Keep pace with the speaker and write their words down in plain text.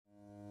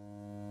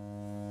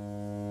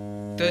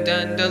The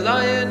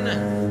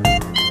dandelion.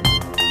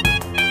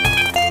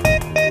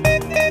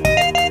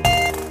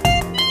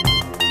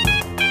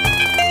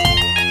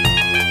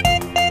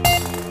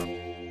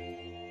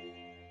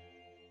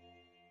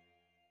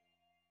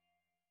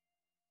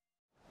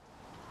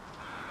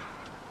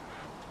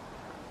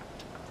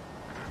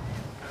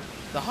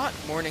 The hot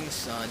morning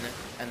sun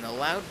and the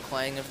loud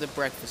clang of the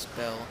breakfast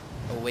bell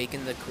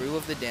awakened the crew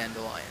of the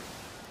Dandelion.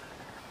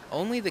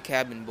 Only the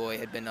cabin boy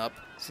had been up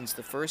since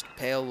the first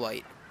pale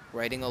light,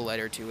 writing a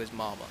letter to his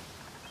mama.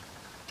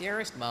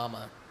 Dearest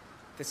Mama,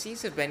 the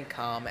seas have been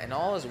calm and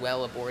all is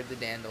well aboard the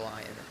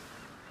Dandelion.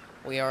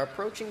 We are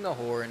approaching the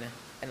Horn,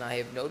 and I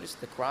have noticed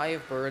the cry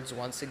of birds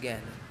once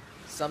again,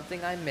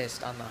 something I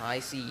missed on the high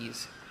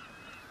seas.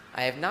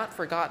 I have not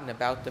forgotten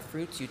about the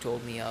fruits you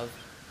told me of,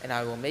 and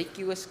I will make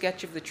you a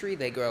sketch of the tree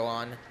they grow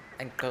on,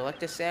 and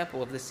collect a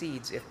sample of the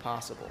seeds if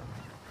possible.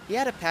 He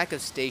had a pack of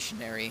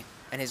stationery,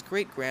 and his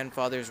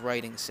great-grandfather's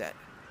writing set.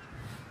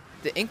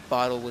 The ink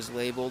bottle was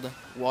labeled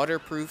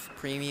Waterproof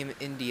Premium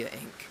India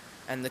Ink,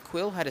 and the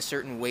quill had a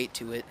certain weight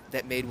to it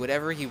that made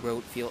whatever he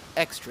wrote feel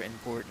extra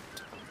important.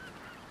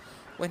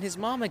 When his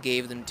mama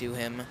gave them to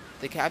him,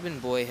 the cabin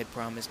boy had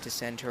promised to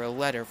send her a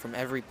letter from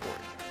every port.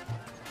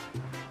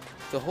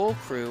 The whole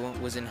crew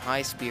was in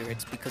high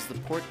spirits because the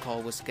port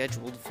call was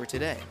scheduled for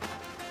today.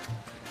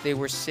 They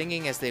were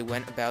singing as they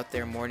went about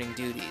their morning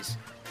duties,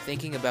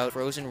 thinking about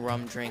frozen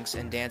rum drinks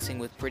and dancing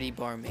with pretty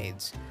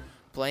barmaids,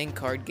 playing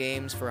card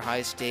games for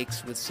high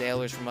stakes with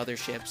sailors from other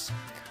ships,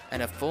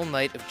 and a full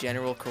night of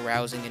general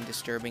carousing and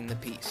disturbing the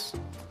peace.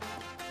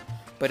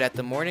 But at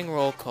the morning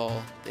roll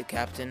call, the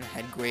captain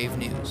had grave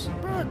news.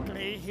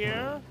 Berkeley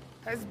here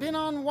has been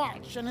on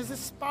watch and has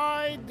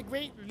espied the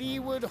great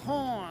leeward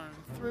Horn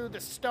through the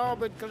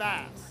starboard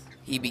glass.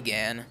 He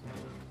began.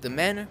 The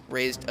men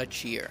raised a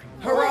cheer.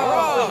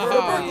 Hurrah for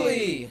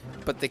Berkeley!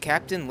 But the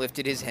captain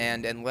lifted his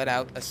hand and let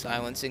out a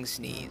silencing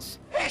sneeze.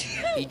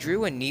 He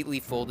drew a neatly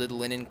folded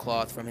linen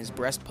cloth from his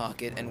breast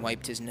pocket and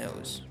wiped his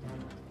nose.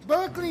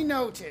 Berkeley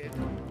noted,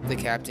 The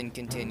captain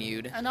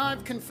continued. and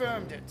I've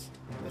confirmed it.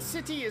 The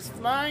city is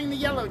flying the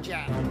Yellow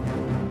Jack.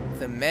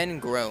 The men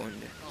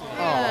groaned. Oh,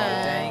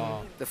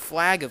 dang. The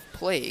flag of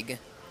plague?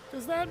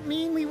 Does that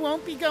mean we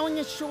won't be going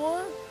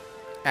ashore?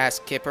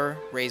 Asked Kipper,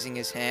 raising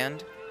his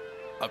hand.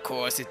 Of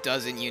course it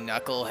doesn't, you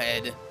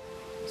knucklehead,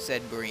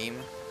 said Bream.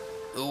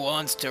 Who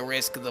wants to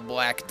risk the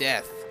Black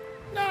Death?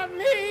 Not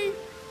me!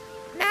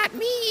 Not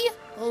me,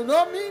 Oh,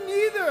 not me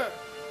neither!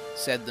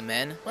 said the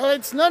men. Well,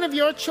 it's none of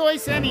your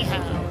choice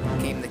anyhow.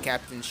 Came the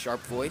captain's sharp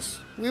voice.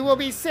 We will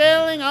be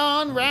sailing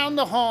on round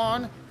the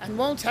Horn and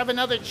won't have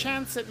another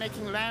chance at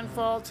making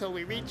landfall till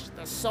we reach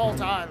the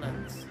Salt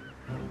Islands.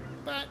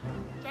 But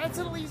that's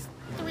at least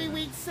 3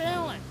 weeks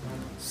sailing.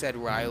 Said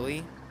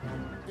Riley.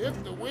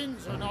 If the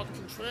winds are not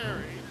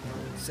contrary.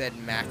 Said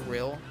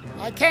Mackerel.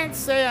 I can't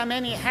say I'm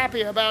any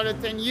happier about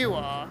it than you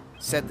are,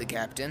 Said the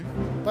captain.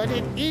 but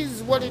it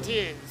is what it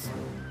is.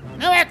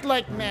 Now act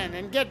like men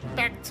and get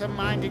back to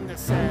minding the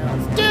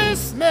sails.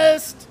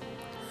 Dismissed!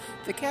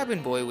 The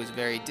cabin boy was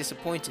very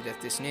disappointed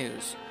at this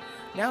news.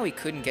 Now he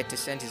couldn't get to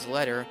send his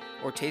letter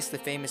or taste the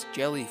famous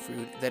jelly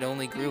fruit that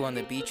only grew on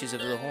the beaches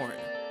of the Horn.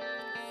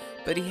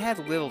 But he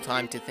had little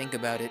time to think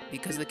about it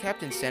because the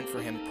captain sent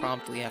for him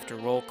promptly after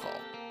roll call.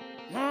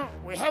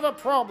 We have a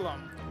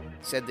problem.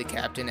 Said the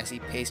captain as he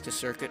paced a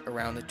circuit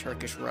around the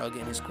Turkish rug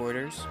in his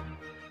quarters.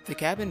 The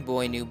cabin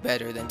boy knew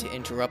better than to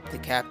interrupt the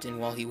captain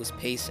while he was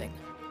pacing.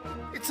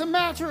 It's a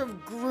matter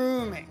of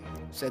grooming.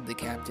 Said the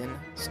captain,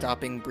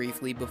 stopping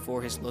briefly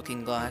before his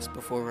looking glass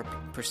before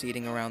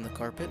proceeding around the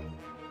carpet.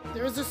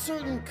 There is a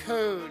certain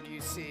code, you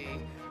see,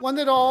 one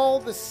that all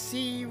the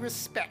sea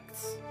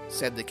respects.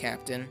 Said the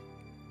captain.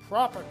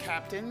 Proper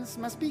captains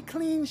must be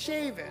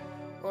clean-shaven,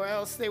 or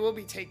else they will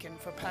be taken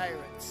for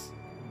pirates.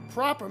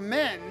 Proper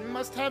men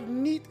must have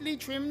neatly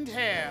trimmed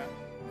hair,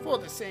 for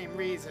the same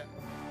reason.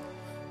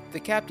 The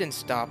captain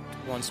stopped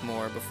once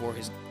more before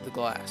the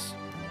glass.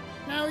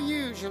 Now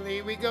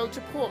usually we go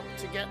to port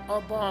to get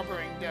our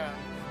barbering done,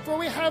 for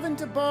we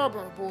haven't a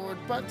barber aboard,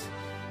 but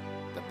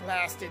the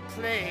blasted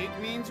plague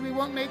means we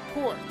won't make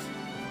port.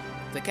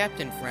 The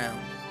captain frowned.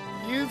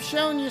 You've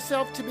shown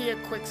yourself to be a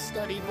quick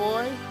study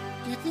boy.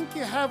 Do you think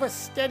you have a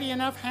steady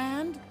enough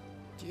hand?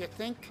 Do you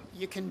think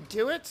you can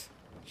do it?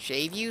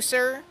 Shave you,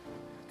 sir?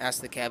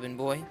 Asked the cabin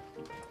boy.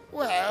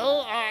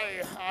 Well,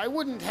 I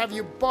wouldn't have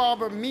you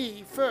barber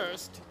me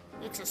first.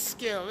 It's a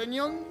skill, and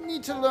you'll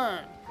need to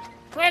learn.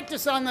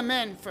 Practice on the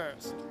men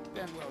first,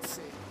 then we'll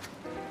see.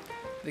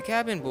 The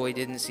cabin boy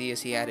didn't see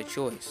as he had a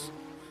choice.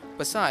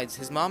 Besides,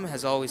 his mama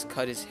has always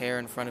cut his hair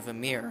in front of a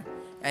mirror,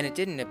 and it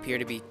didn't appear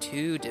to be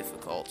too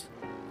difficult.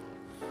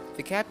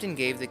 The captain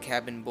gave the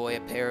cabin boy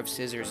a pair of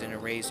scissors and a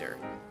razor,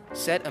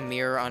 set a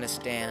mirror on a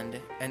stand,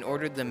 and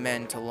ordered the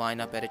men to line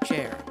up at a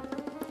chair.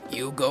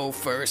 You go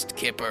first,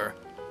 Kipper,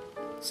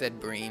 said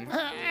Bream.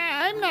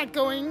 I'm not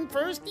going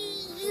first.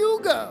 You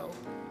go.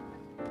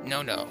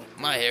 No,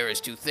 my hair is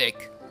too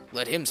thick.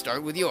 Let him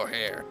start with your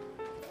hair,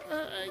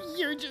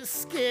 You're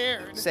just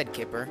scared. said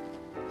Kipper.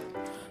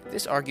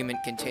 This argument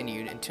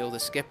continued until the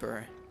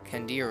skipper,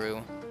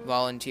 Kandiru,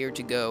 volunteered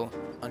to go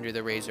under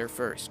the razor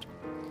first.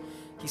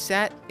 He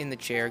sat in the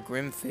chair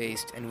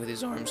grim-faced and with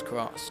his arms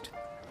crossed.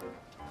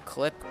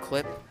 "Clip,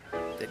 clip,"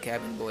 the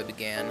cabin boy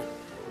began,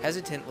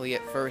 hesitantly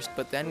at first,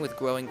 but then with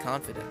growing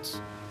confidence.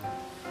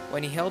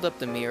 When he held up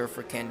the mirror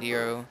for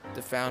Kandiru,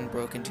 the faun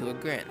broke into a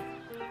grin.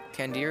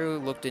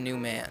 Kandiru looked a new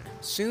man.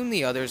 Soon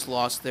the others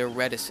lost their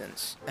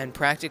reticence, and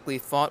practically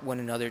fought one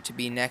another to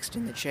be next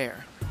in the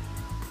chair.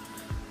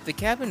 The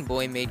cabin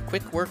boy made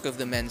quick work of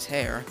the men's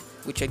hair,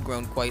 which had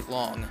grown quite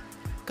long,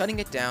 cutting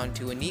it down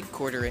to a neat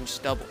quarter-inch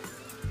stubble.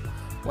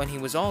 When he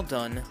was all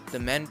done, the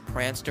men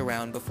pranced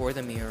around before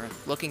the mirror,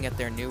 looking at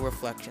their new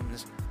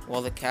reflections,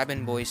 while the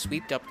cabin boy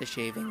swept up the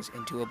shavings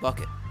into a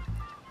bucket.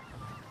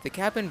 The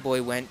cabin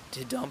boy went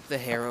to dump the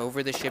hair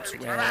over the ship's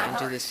rail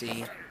into the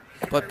sea,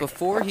 but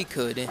before he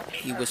could,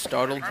 he was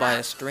startled by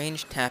a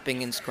strange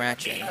tapping and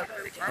scratching,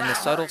 and the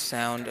subtle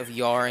sound of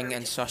yarring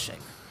and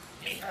sushing.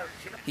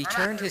 He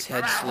turned his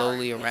head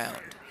slowly around.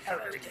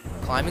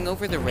 Climbing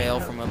over the rail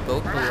from a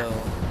boat below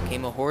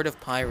came a horde of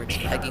pirates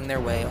pegging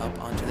their way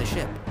up onto the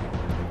ship.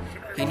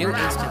 He knew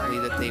instantly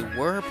that they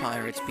were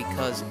pirates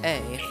because A,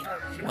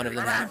 one of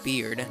them had a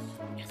beard,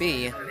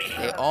 B,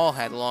 they all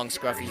had long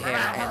scruffy hair,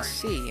 and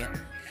C,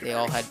 they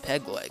all had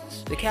peg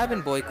legs. The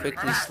cabin boy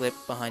quickly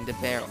slipped behind a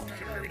barrel.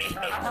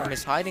 From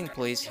his hiding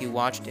place, he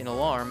watched in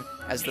alarm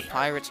as the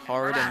pirates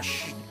hurried and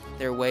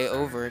their way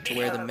over to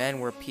where the men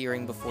were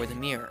peering before the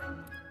mirror.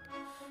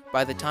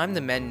 By the time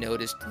the men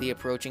noticed the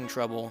approaching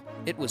trouble,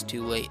 it was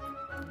too late.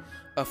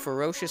 A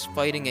ferocious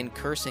fighting and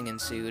cursing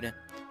ensued,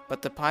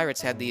 but the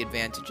pirates had the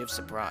advantage of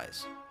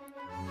surprise.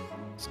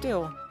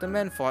 Still, the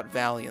men fought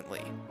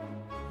valiantly.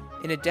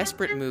 In a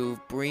desperate move,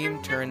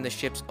 Bream turned the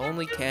ship's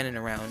only cannon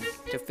around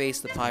to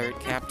face the pirate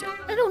captain.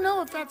 I don't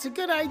know if that's a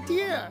good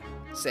idea,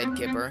 said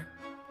Kipper.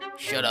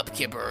 "Shut up,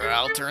 Kipper, or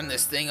I'll turn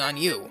this thing on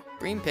you."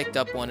 Bream picked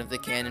up one of the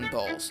cannon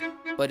balls,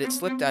 but it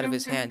slipped out of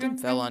his hand and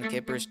fell on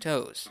Kipper's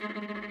toes.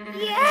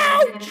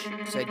 Ouch!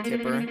 said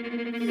Kipper.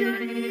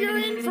 You're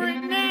in for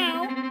it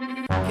now.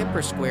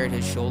 Kipper squared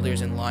his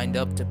shoulders and lined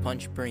up to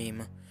punch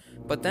Bream,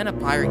 but then a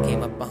pirate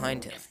came up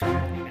behind him.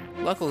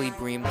 Luckily,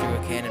 Bream threw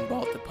a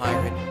cannonball at the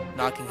pirate,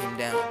 knocking him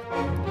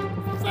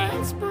down.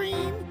 Thanks,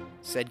 Bream,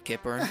 said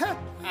Kipper.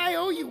 I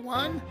owe you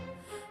one.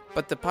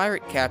 But the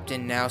pirate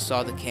captain now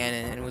saw the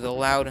cannon and with a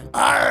loud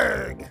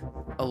 "Arg!"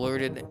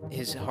 alerted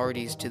his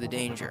hearties to the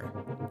danger.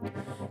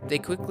 They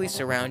quickly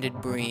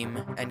surrounded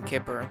Bream and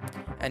Kipper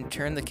and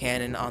turned the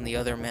cannon on the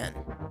other men.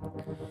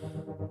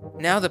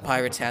 Now the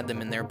pirates had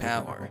them in their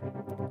power.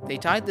 They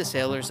tied the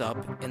sailors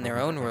up in their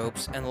own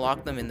ropes and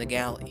locked them in the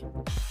galley.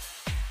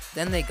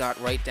 Then they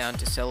got right down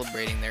to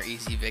celebrating their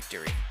easy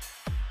victory.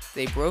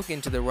 They broke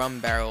into the rum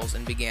barrels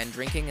and began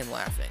drinking and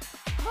laughing.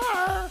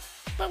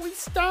 But we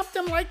stomped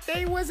them like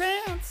they was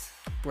ants,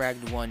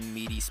 bragged one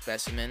meaty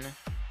specimen.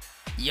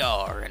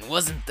 Yar, and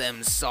wasn't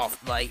them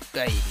soft like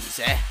babies,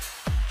 eh?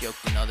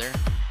 joked another.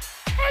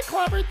 I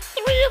clobbered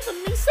 3 of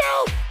them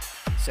myself,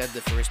 said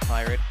the first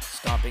pirate,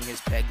 stomping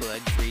his peg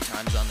leg 3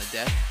 times on the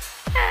deck.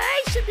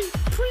 I should be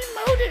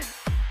promoted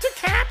to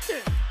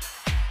captain.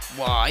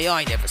 Why,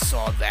 I never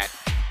saw that,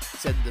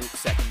 said the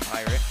second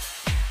pirate.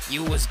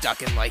 You was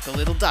ducking like a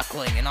little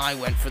duckling, and I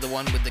went for the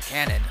one with the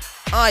cannon.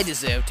 I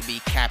deserve to be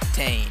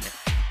captain.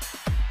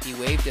 He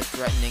waved a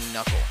threatening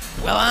knuckle.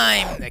 Well,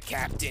 I'm the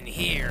captain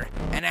here,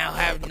 and I'll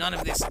have none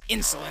of this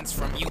insolence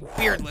from you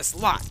beardless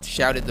lot,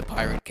 shouted the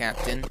pirate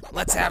captain.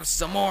 Let's have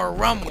some more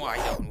rum, why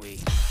don't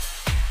we?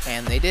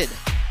 And they did.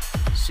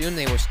 Soon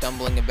they were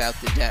stumbling about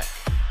the deck,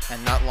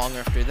 and not long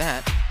after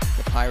that,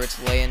 the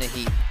pirates lay in a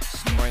heap,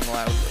 snoring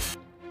loudly.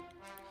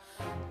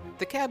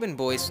 The cabin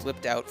boy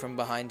slipped out from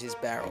behind his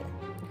barrel.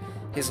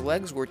 His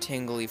legs were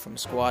tingly from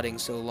squatting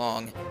so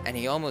long, and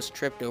he almost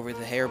tripped over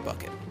the hair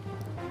bucket.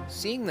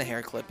 Seeing the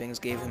hair clippings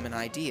gave him an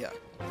idea.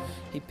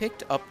 He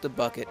picked up the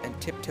bucket and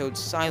tiptoed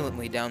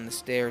silently down the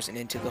stairs and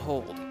into the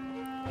hold.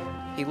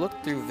 He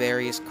looked through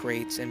various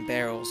crates and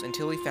barrels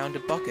until he found a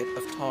bucket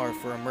of tar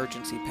for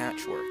emergency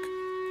patchwork.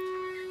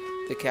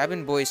 The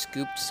cabin boy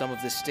scooped some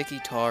of the sticky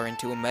tar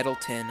into a metal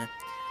tin,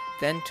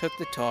 then took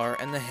the tar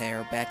and the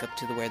hair back up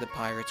to where the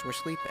pirates were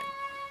sleeping.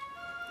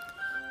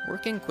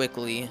 Working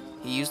quickly,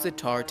 he used the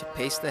tar to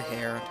paste the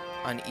hair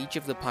on each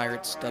of the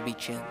pirates' stubby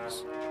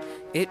chins.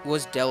 It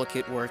was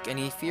delicate work, and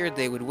he feared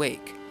they would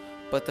wake,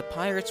 but the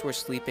pirates were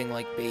sleeping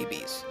like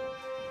babies.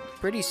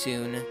 Pretty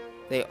soon,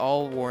 they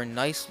all wore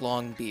nice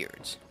long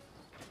beards.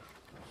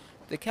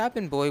 The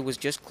cabin boy was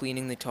just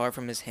cleaning the tar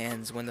from his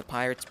hands when the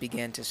pirates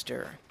began to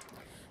stir.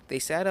 They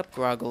sat up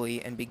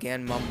groggily and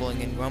began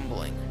mumbling and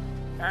grumbling.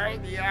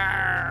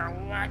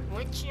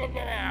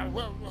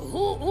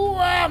 Who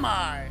am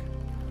I?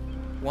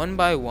 One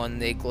by one,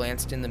 they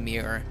glanced in the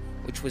mirror,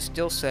 which was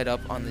still set up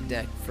on the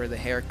deck for the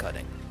hair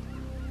cutting.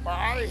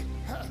 Why,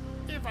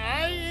 if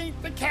I ain't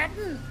the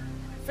captain,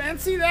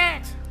 fancy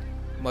that,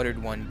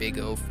 muttered one big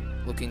oaf,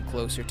 looking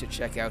closer to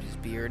check out his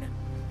beard.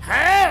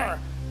 Hair!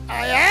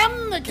 I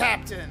am the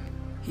captain,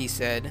 he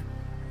said.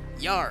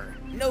 Yar,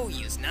 no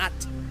you's not.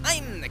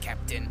 I'm the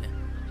captain,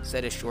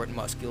 said a short,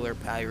 muscular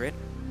pirate.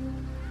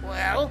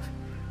 Well,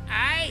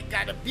 I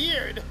got a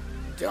beard,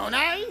 don't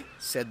I?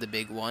 said the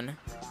big one.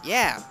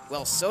 Yeah,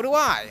 well, so do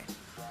I,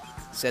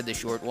 Said the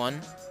short one.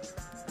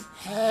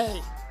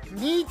 Hey,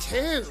 me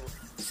too.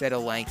 Said a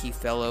lanky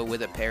fellow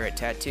with a parrot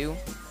tattoo.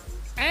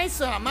 I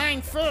saw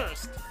mine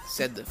first.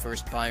 Said the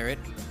first pirate.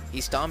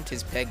 He stomped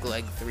his peg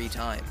leg 3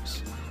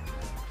 times.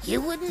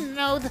 You wouldn't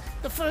know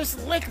the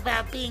first lick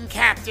about being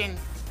captain.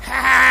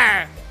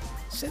 Ha!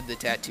 Said the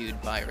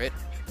tattooed pirate.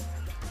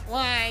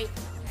 Why,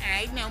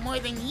 I know more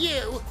than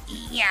you.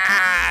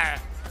 Yeah!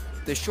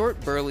 The short,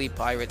 burly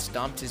pirate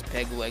stomped his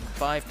peg leg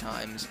 5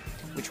 times,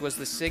 which was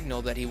the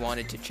signal that he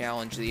wanted to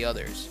challenge the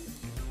others.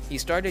 He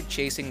started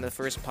chasing the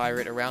first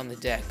pirate around the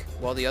deck,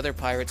 while the other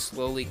pirates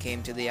slowly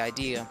came to the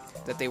idea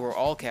that they were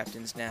all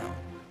captains now.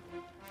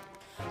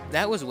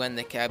 That was when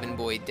the cabin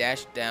boy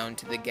dashed down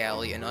to the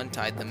galley and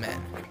untied the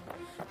men.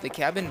 The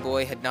cabin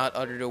boy had not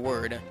uttered a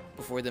word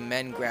before the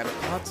men grabbed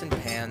pots and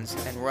pans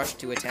and rushed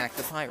to attack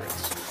the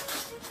pirates.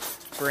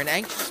 For an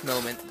anxious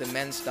moment, the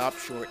men stopped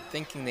short,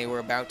 thinking they were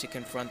about to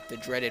confront the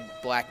dreaded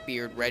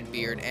Blackbeard,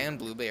 Redbeard, and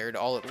Bluebeard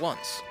all at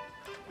once.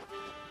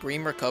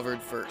 Bream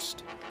recovered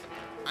first.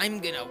 I'm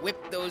gonna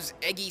whip those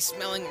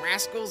eggy-smelling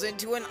rascals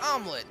into an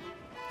omelet.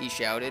 He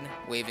shouted,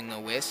 waving a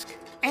whisk.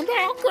 And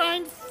I'll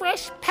grind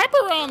fresh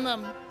pepper on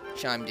them.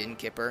 Chimed in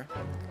Kipper.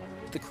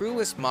 The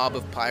crewless mob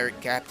of pirate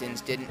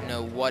captains didn't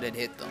know what had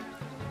hit them.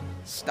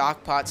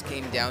 Stockpots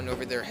came down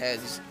over their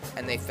heads,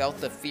 and they felt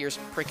the fierce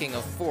pricking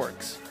of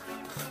forks.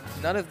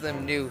 None of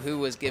them knew who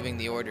was giving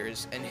the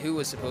orders and who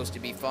was supposed to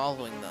be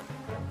following them.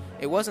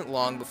 It wasn't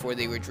long before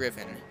they were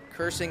driven,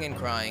 cursing and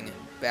crying,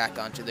 back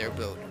onto their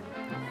boat.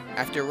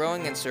 After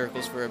rowing in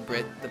circles for a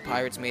bit, the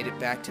pirates made it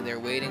back to their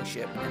waiting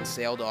ship and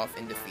sailed off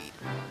in defeat.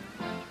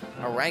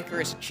 A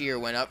rancorous cheer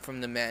went up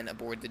from the men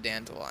aboard the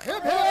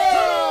Dandelion.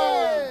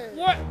 Hey!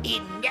 What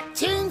in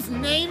Neptune's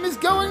name is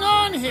going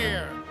on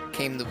here?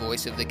 Came the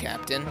voice of the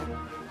captain.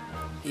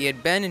 He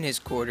had been in his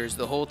quarters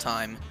the whole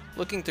time,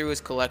 looking through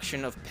his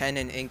collection of pen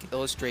and ink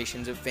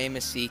illustrations of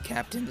famous sea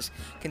captains,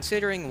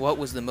 considering what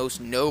was the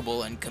most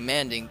noble and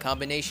commanding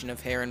combination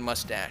of hair and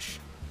mustache.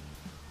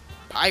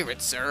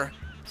 Pirates, sir,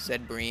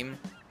 Said Bream.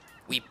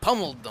 we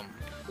pummeled them.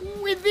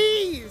 With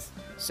these.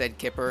 Said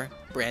Kipper,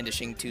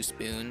 brandishing 2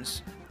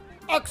 spoons.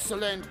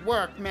 Excellent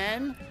work,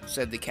 men.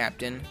 Said the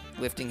captain,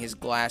 lifting his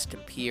glass to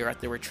peer at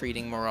the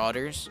retreating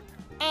marauders.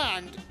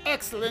 And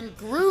excellent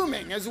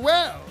grooming as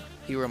well.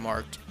 He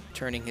remarked,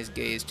 turning his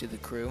gaze to the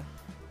crew.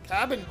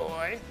 Cabin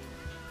boy,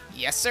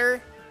 Yes,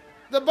 sir?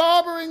 the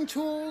barbering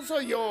tools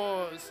are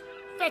yours.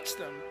 Fetch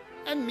them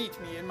and meet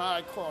me in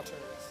my quarters.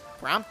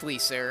 Promptly,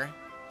 sir.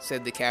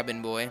 Said the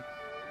cabin boy.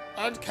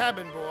 And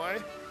cabin boy,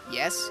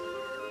 Yes?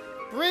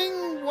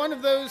 bring one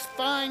of those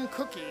fine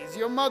cookies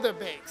your mother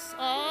bakes.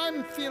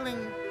 I'm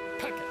feeling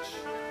peckish.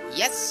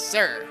 Yes,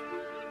 sir.